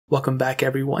Welcome back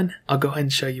everyone. I'll go ahead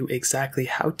and show you exactly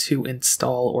how to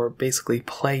install or basically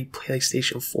play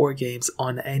PlayStation 4 games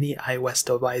on any iOS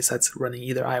device that's running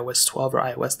either iOS 12 or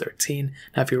iOS 13.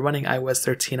 Now if you're running iOS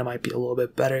 13 it might be a little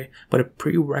bit better, but a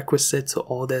prerequisite to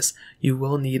all this, you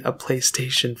will need a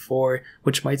PlayStation 4,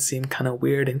 which might seem kind of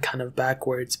weird and kind of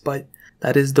backwards, but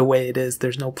that is the way it is.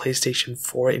 There's no PlayStation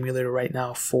 4 emulator right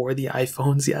now for the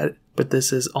iPhones yet, but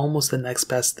this is almost the next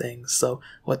best thing. So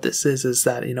what this is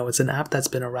that, it's an app that's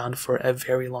been around for a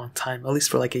very long time, at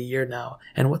least for like a year now.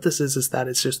 And what this is that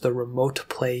it's just the Remote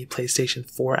Play PlayStation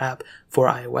 4 app for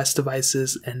iOS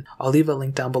devices. And I'll leave a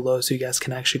link down below so you guys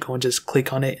can actually go and just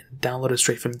click on it and download it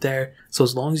straight from there. So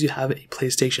as long as you have a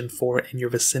PlayStation 4 in your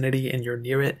vicinity and you're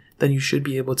near it, then you should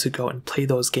be able to go and play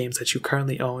those games that you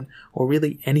currently own, or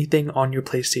really anything on your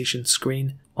PlayStation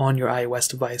screen on your iOS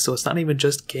device. So it's not even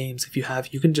just games. If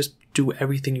you can just do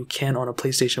everything you can on a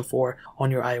PlayStation 4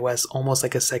 on your iOS, almost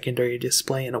like a secondary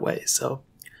display in a way. So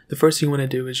the first thing you want to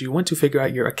do is you want to figure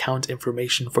out your account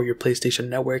information for your PlayStation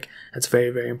Network. That's very,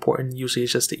 very important. Usually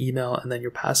it's just the email and then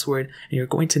your password, and you're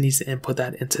going to need to input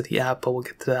that into the app, but we'll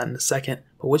get to that in a second.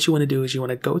 But what you want to do is you want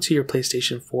to go to your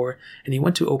PlayStation 4 and you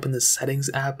want to open the settings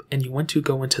app, and you want to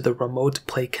go into the Remote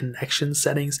Play connection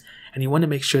settings, and you want to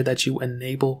make sure that you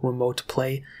enable Remote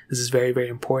Play. This is very, very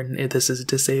important. If this is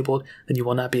disabled, then you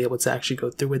will not be able to actually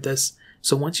go through with this.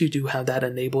 So once you do have that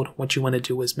enabled, what you want to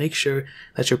do is make sure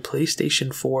that your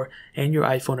PlayStation 4 and your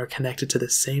iPhone are connected to the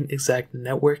same exact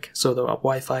network. So the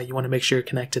Wi-Fi, you want to make sure you're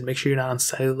connected. Make sure you're not on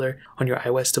cellular on your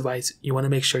iOS device. You want to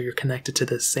make sure you're connected to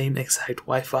the same exact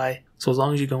Wi-Fi. So as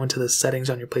long as you go into the settings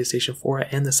on your PlayStation 4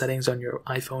 and the settings on your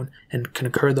iPhone and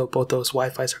concur that both those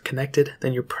Wi-Fis are connected,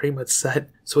 then you're pretty much set.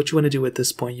 So what you want to do at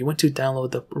this point, you want to download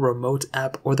the Remote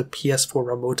app or the PS4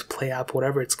 Remote Play app,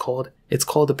 whatever it's called. It's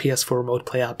called the PS4 Remote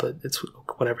Play app, but it's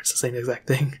whatever, it's the same exact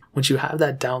thing. Once you have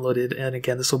that downloaded, and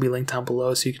again, this will be linked down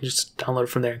below, so you can just download it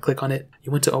from there and click on it.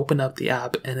 You want to open up the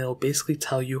app, and it'll basically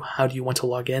tell you how do you want to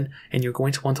log in, and you're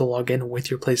going to want to log in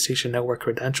with your PlayStation Network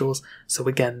credentials. So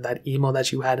again, that email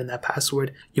that you had in that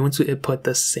password, you want to input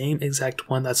the same exact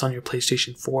one that's on your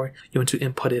PlayStation 4. You want to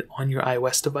input it on your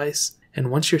iOS device. And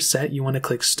once you're set, you want to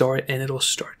click start, and it'll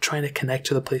start trying to connect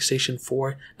to the PlayStation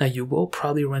 4. Now you will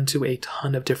probably run into a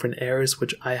ton of different errors,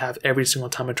 which I have every single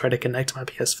time I try to connect to my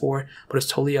PS4, but it's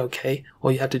totally okay.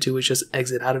 All you have to do is just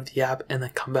exit out of the app and then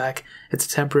come back. It's a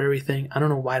temporary thing. I don't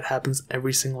know why it happens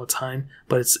every single time,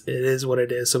 but it is what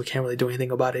it is, so we can't really do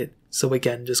anything about it. So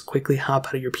again, just quickly hop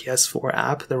out of your PS4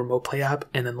 app, the Remote Play app,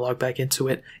 and then log back into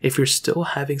it. If you're still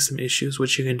having some issues,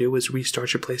 what you can do is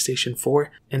restart your PlayStation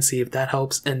 4 and see if that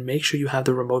helps, and make sure you have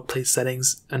the Remote Play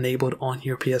settings enabled on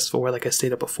your PS4 like I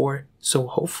stated before. So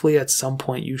hopefully at some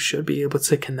point you should be able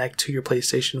to connect to your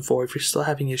PlayStation 4. If you're still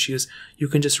having issues, you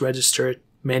can just register it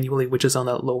manually, which is on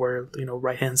that lower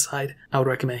right hand side. I would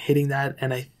recommend hitting that,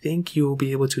 and I think you will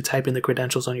be able to type in the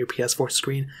credentials on your PS4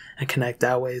 screen and connect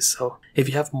that way. So if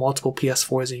you have multiple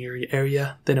PS4s in your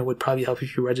area, then it would probably help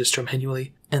if you register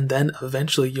manually, and then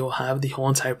eventually you'll have the whole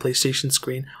entire PlayStation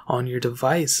screen on your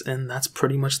device, and that's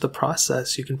pretty much the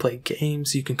process. You can play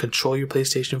games, you can control your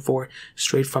PlayStation 4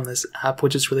 straight from this app,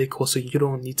 which is really cool, so you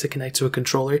don't need to connect to a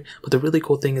controller. But the really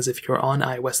cool thing is if you're on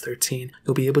iOS 13,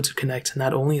 you'll be able to connect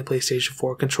not only a PlayStation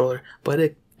 4 controller, but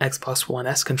a Xbox One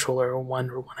S controller or One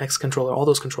X controller, all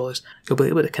those controllers. You'll be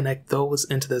able to connect those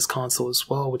into this console as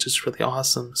well, which is really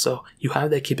awesome. So you have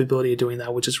that capability of doing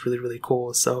that, which is really, really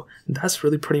cool. So that's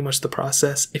really pretty much the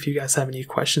process. If you guys have any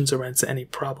questions or run into any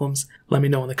problems, let me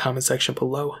know in the comment section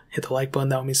below. Hit the like button,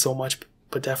 that would mean so much.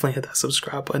 But definitely hit that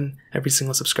subscribe button. Every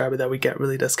single subscriber that we get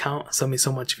really does count, so it means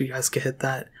so much if you guys could hit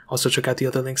that. Also check out the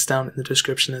other links down in the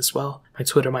description as well. My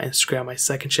Twitter, my Instagram, my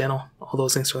second channel. All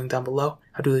those links are linked down below.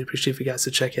 I'd really appreciate if you guys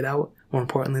to check it out. More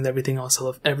importantly than everything else, I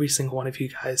love every single one of you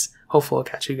guys. Hopefully I'll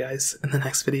catch you guys in the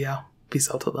next video.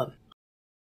 Peace out till then.